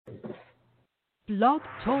Blog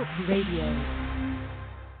Talk Radio.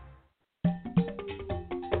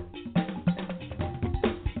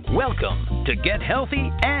 Welcome to Get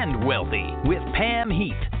Healthy and Wealthy with Pam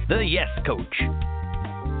Heath, the Yes Coach.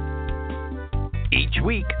 Each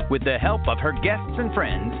week, with the help of her guests and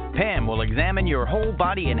friends, Pam will examine your whole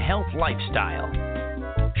body and health lifestyle.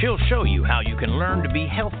 She'll show you how you can learn to be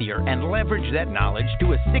healthier and leverage that knowledge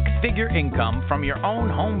to a six-figure income from your own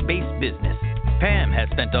home-based business. Pam has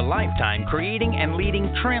spent a lifetime creating and leading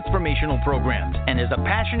transformational programs and is a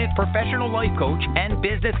passionate professional life coach and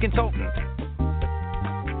business consultant.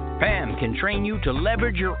 Pam can train you to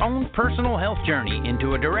leverage your own personal health journey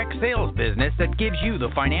into a direct sales business that gives you the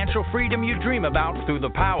financial freedom you dream about through the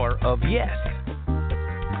power of yes.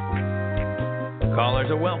 Callers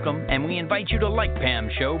are welcome, and we invite you to like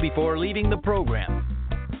Pam's show before leaving the program.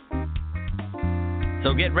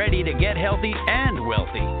 So get ready to get healthy and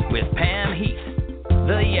wealthy with Pam Heath,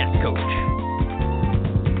 the Yes Coach.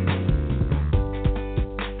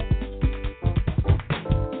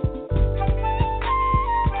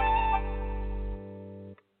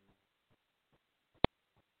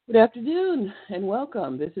 Good afternoon and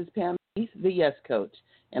welcome. This is Pam Heath, the Yes Coach,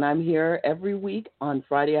 and I'm here every week on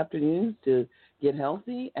Friday afternoons to get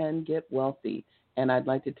healthy and get wealthy, and I'd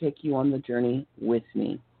like to take you on the journey with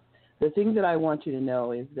me. The thing that I want you to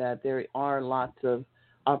know is that there are lots of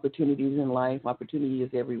opportunities in life. Opportunity is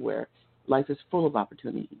everywhere. Life is full of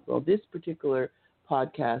opportunity. Well, this particular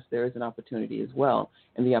podcast, there is an opportunity as well,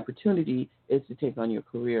 and the opportunity is to take on your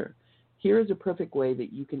career. Here is a perfect way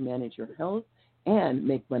that you can manage your health and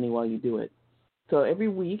make money while you do it. So every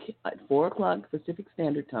week at 4 o'clock Pacific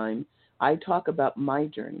Standard Time, I talk about my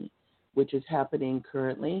journey, which is happening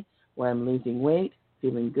currently, where I'm losing weight,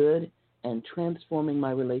 feeling good, and transforming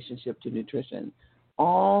my relationship to nutrition,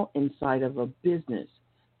 all inside of a business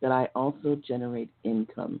that I also generate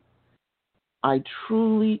income. I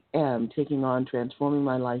truly am taking on transforming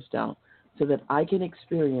my lifestyle so that I can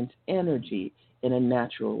experience energy in a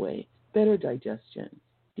natural way, better digestion,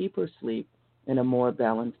 deeper sleep, and a more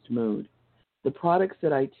balanced mood. The products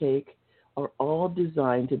that I take are all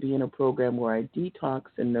designed to be in a program where I detox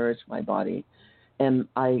and nourish my body. And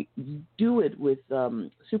I do it with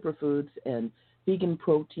superfoods and vegan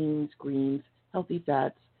proteins, greens, healthy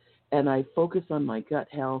fats, and I focus on my gut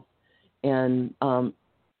health. And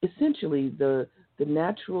essentially, the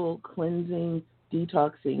natural cleansing,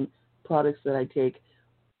 detoxing products that I take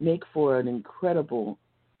make for an incredible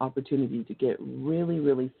opportunity to get really,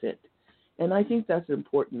 really fit. And I think that's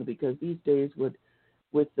important because these days with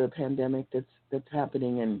the pandemic that's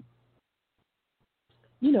happening, and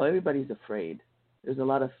everybody's afraid. There's a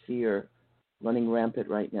lot of fear running rampant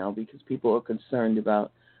right now because people are concerned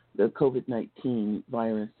about the COVID-19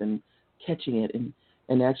 virus and catching it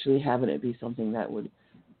and actually having it be something that would,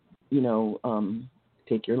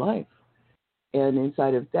 take your life. And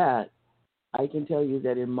inside of that, I can tell you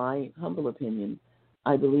that in my humble opinion,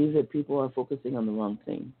 I believe that people are focusing on the wrong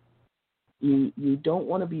thing. You don't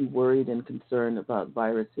want to be worried and concerned about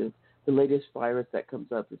viruses. The latest virus that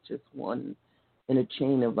comes up is just one in a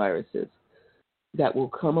chain of viruses that will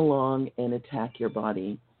come along and attack your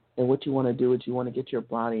body. And what you want to do is you want to get your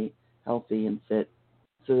body healthy and fit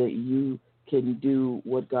so that you can do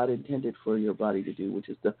what God intended for your body to do, which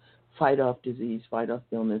is to fight off disease, fight off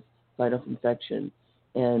illness, fight off infection.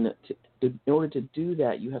 And in order to do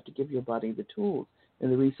that, you have to give your body the tools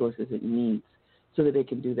and the resources it needs so that it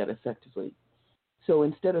can do that effectively. So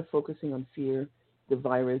instead of focusing on fear, the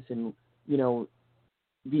virus, and,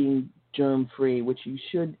 being germ-free, which you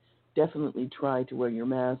should definitely try to wear your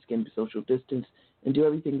mask and social distance and do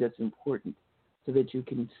everything that's important so that you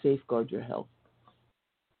can safeguard your health.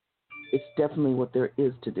 It's definitely what there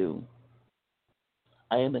is to do.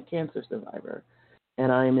 I am a cancer survivor,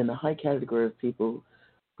 and I am in the high category of people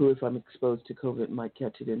who, if I'm exposed to COVID, might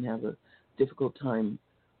catch it and have a difficult time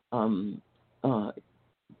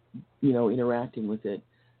interacting with it.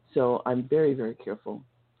 So I'm very, very careful.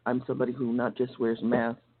 I'm somebody who not just wears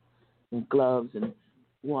masks and gloves and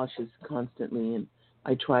washes constantly, and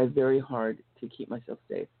I try very hard to keep myself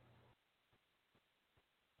safe.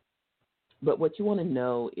 But what you want to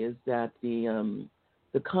know is that the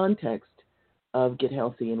context of Get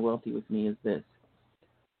Healthy and Wealthy with me is this.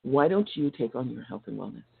 Why don't you take on your health and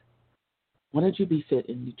wellness? Why don't you be fit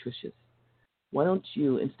and nutritious? Why don't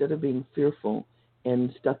you, instead of being fearful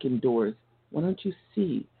and stuck indoors, why don't you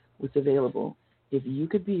see what's available? If you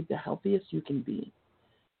could be the healthiest you can be.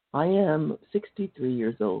 I am 63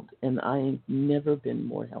 years old, and I've never been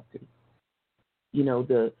more healthy.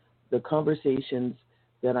 The conversations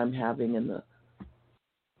that I'm having and the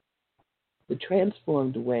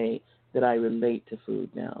transformed way that I relate to food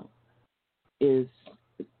now is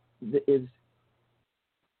is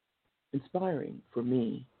inspiring for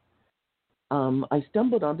me. I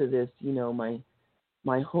stumbled onto this.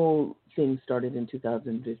 My whole thing started in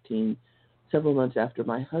 2015, several months after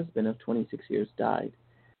my husband of 26 years died.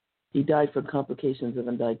 He died from complications of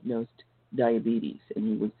undiagnosed diabetes, and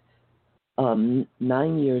he was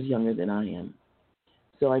 9 years younger than I am.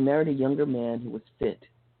 So I married a younger man who was fit.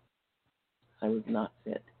 I was not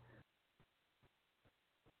fit.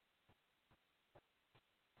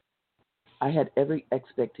 I had every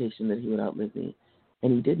expectation that he would outlive me,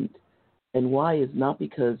 and he didn't. And why is not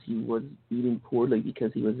because he was eating poorly,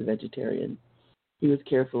 because he was a vegetarian. He was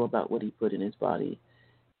careful about what he put in his body.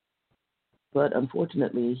 But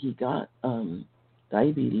unfortunately, he got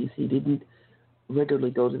diabetes. He didn't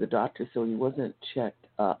regularly go to the doctor, so he wasn't checked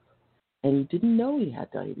up. And he didn't know he had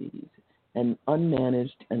diabetes. And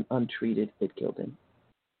unmanaged and untreated, it killed him.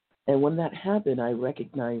 And when that happened, I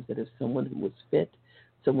recognized that if someone who was fit,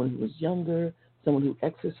 someone who was younger, someone who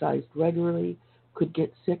exercised regularly could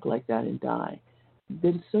get sick like that and die,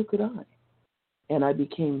 then so could I. And I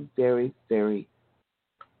became very, very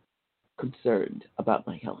concerned about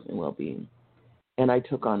my health and well-being. And I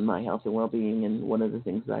took on my health and well-being, and one of the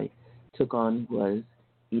things I took on was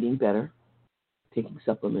eating better, taking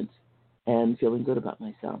supplements, and feeling good about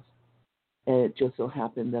myself. And it just so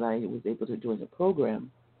happened that I was able to join a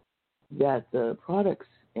program that the products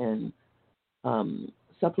and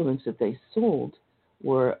supplements that they sold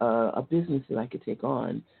were a business that I could take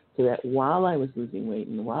on, so that while I was losing weight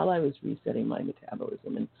and while I was resetting my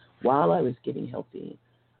metabolism and while I was getting healthy,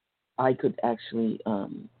 I could actually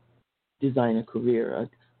design a career,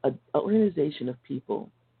 an organization of people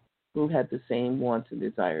who had the same wants and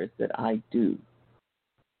desires that I do.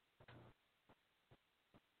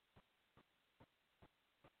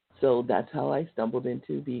 So that's how I stumbled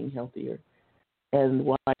into being healthier. And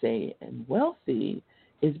why I say and wealthy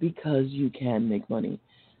is because you can make money.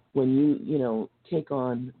 When you take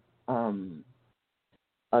on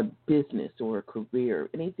a business or a career,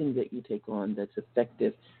 anything that you take on that's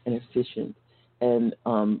effective and efficient and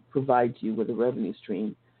provides you with a revenue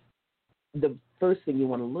stream, the first thing you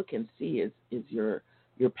want to look and see is your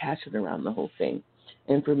passion around the whole thing.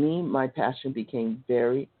 And for me, my passion became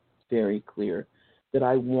very, very clear that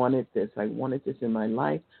I wanted this. I wanted this in my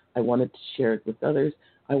life. I wanted to share it with others.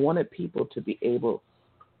 I wanted people to be able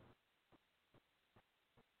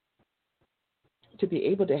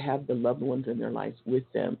to have the loved ones in their lives with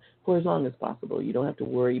them for as long as possible. You don't have to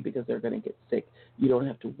worry because they're going to get sick. You don't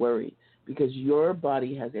have to worry because your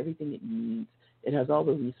body has everything it needs. It has all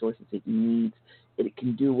the resources it needs. It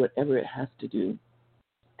can do whatever it has to do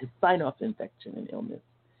to fight off infection and illness.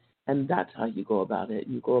 And that's how you go about it.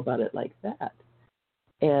 You go about it like that.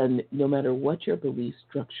 And no matter what your belief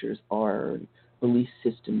structures are, belief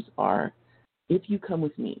systems are, if you come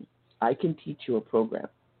with me, I can teach you a program.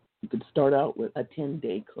 You can start out with a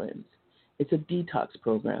 10-day cleanse. It's a detox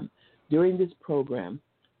program. During this program,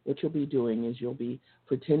 what you'll be doing is you'll be,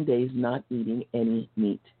 for 10 days, not eating any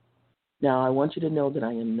meat. Now, I want you to know that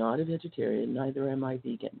I am not a vegetarian, neither am I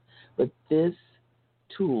vegan. But this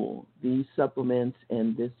tool, these supplements,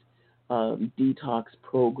 and this detox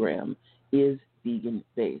program is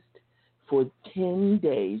vegan-based. For 10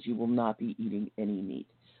 days, you will not be eating any meat.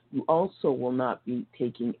 You also will not be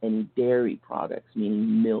taking any dairy products,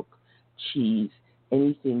 meaning milk, cheese.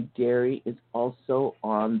 Anything dairy is also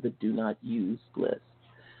on the do not use list.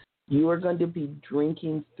 You are going to be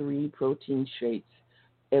drinking 3 protein shakes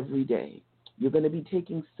every day. You're going to be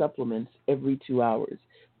taking supplements every 2 hours,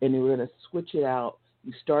 and you're going to switch it out.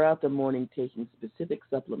 You start out the morning taking specific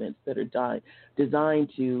supplements that are designed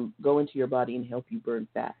to go into your body and help you burn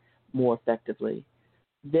fat more effectively.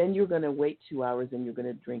 Then you're going to wait 2 hours and you're going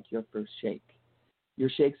to drink your first shake. Your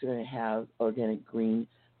shakes are going to have organic green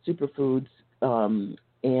superfoods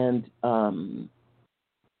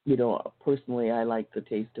personally I like the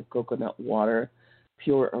taste of coconut water,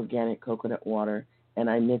 pure organic coconut water, and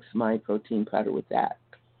I mix my protein powder with that.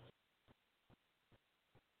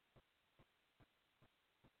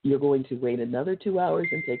 You're going to wait another 2 hours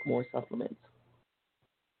and take more supplements.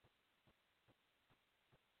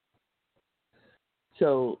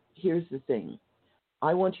 So here's the thing.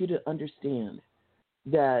 I want you to understand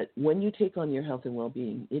that when you take on your health and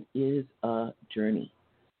well-being, it is a journey.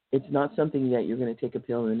 It's not something that you're going to take a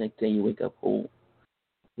pill and the next day you wake up whole,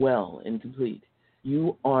 well, and complete.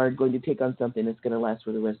 You are going to take on something that's going to last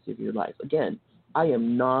for the rest of your life. Again, I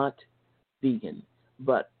am not vegan,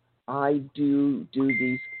 but I do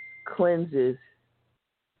these cleanses.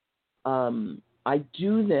 I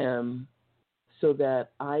do them so that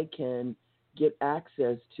I can get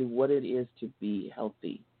access to what it is to be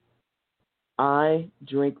healthy. I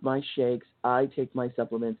drink my shakes, I take my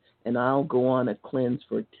supplements, and I'll go on a cleanse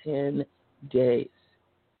for 10 days.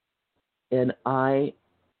 And I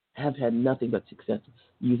have had nothing but success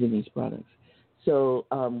using these products. So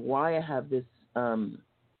why I have this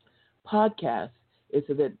podcast is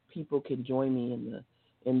so that people can join me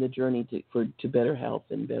in the journey to better health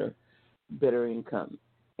and better income.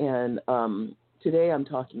 And today I'm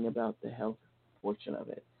talking about the health portion of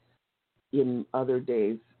it. In other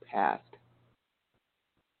days past,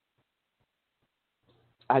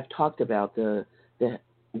 I've talked about the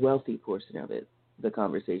wealthy portion of it, the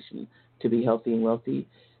conversation. To be healthy and wealthy,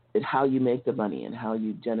 and how you make the money and how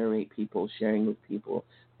you generate people, sharing with people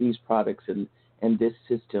these products and this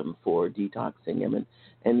system for detoxing them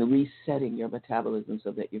and resetting your metabolism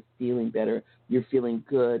so that you're feeling better, you're feeling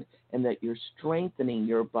good, and that you're strengthening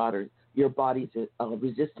your body's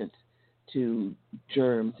resistance to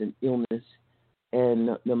germs and illness.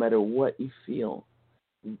 And no matter what you feel,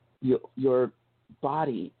 your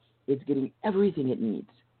body is getting everything it needs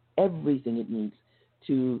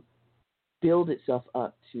to build itself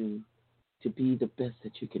up to be the best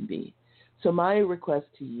that you can be. So my request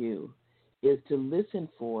to you is to listen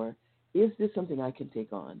for, is this something I can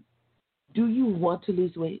take on? Do you want to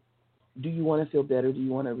lose weight? Do you want to feel better? Do you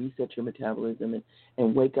want to reset your metabolism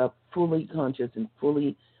and wake up fully conscious and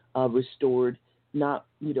fully restored, not,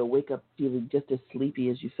 wake up feeling just as sleepy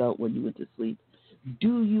as you felt when you went to sleep?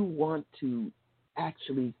 Do you want to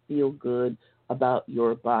actually feel good about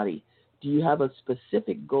your body? Do you have a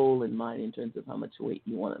specific goal in mind in terms of how much weight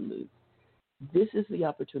you want to lose? This is the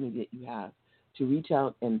opportunity that you have to reach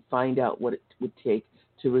out and find out what it would take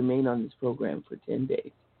to remain on this program for 10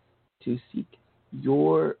 days, to seek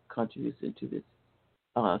your contribution to this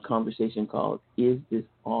conversation called, Is This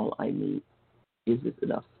All I Need? Is this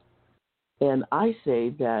enough? And I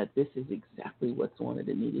say that this is exactly what's wanted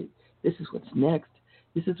and needed. This is what's next.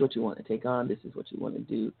 This is what you want to take on. This is what you want to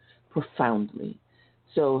do profoundly.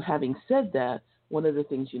 So having said that, one of the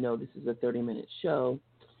things this is a 30-minute show,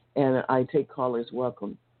 and I take callers,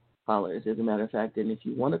 welcome callers, as a matter of fact. And if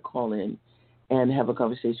you want to call in and have a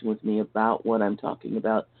conversation with me about what I'm talking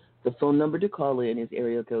about, the phone number to call in is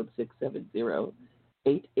area code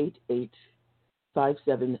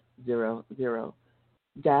 670-888-5700.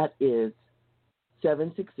 That is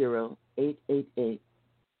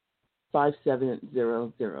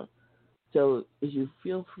 760-888-5700. So you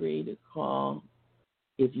feel free to call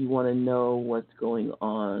if you want to know what's going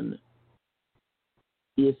on.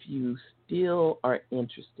 If you still are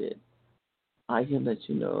interested, I can let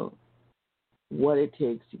you know what it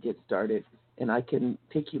takes to get started, and I can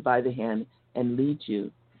take you by the hand and lead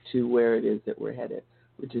you to where it is that we're headed,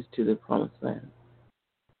 which is to the promised land.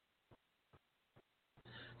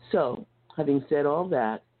 So, having said all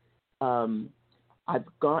that, I've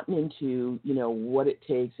gotten into, what it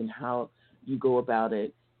takes and how you go about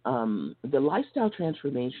it. The lifestyle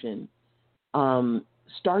transformation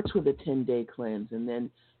starts with a 10-day cleanse, and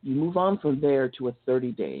then you move on from there to a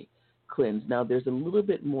 30-day cleanse. Now, there's a little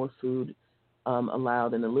bit more food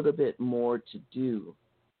allowed and a little bit more to do.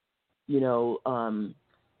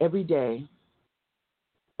 Every day,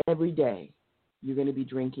 you're going to be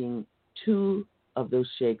drinking 2 of those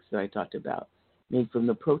shakes that I talked about, made from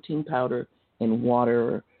the protein powder and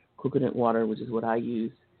water, or coconut water, which is what I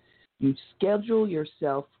use. You schedule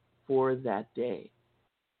yourself for that day,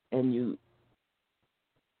 and you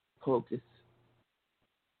focus,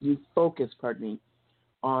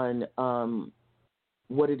 on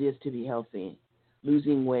what it is to be healthy,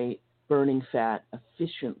 losing weight, burning fat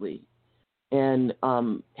efficiently, and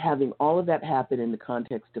having all of that happen in the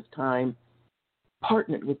context of time,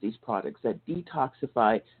 partnered with these products that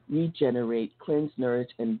detoxify, regenerate, cleanse, nourish,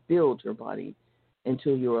 and build your body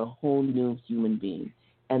until you're a whole new human being.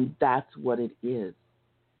 And that's what it is.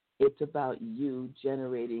 It's about you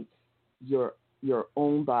generating your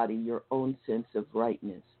own body, your own sense of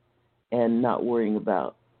rightness, and not worrying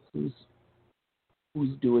about who's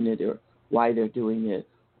doing it or why they're doing it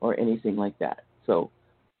or anything like that. So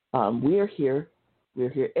we're here.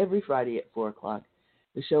 We're here every Friday at 4 o'clock.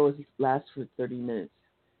 The show lasts for 30 minutes,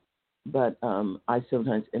 but I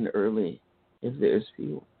sometimes end early if there's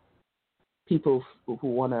people who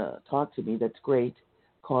want to talk to me. That's great.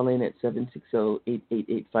 Call in at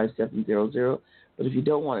 760-888-5700. But if you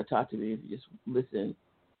don't want to talk to me, if you just listen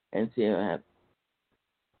and see I have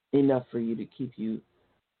enough for you to keep you,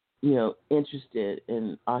 interested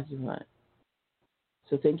and occupied.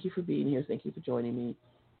 So thank you for being here. Thank you for joining me.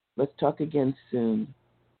 Let's talk again soon.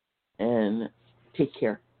 And take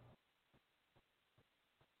care.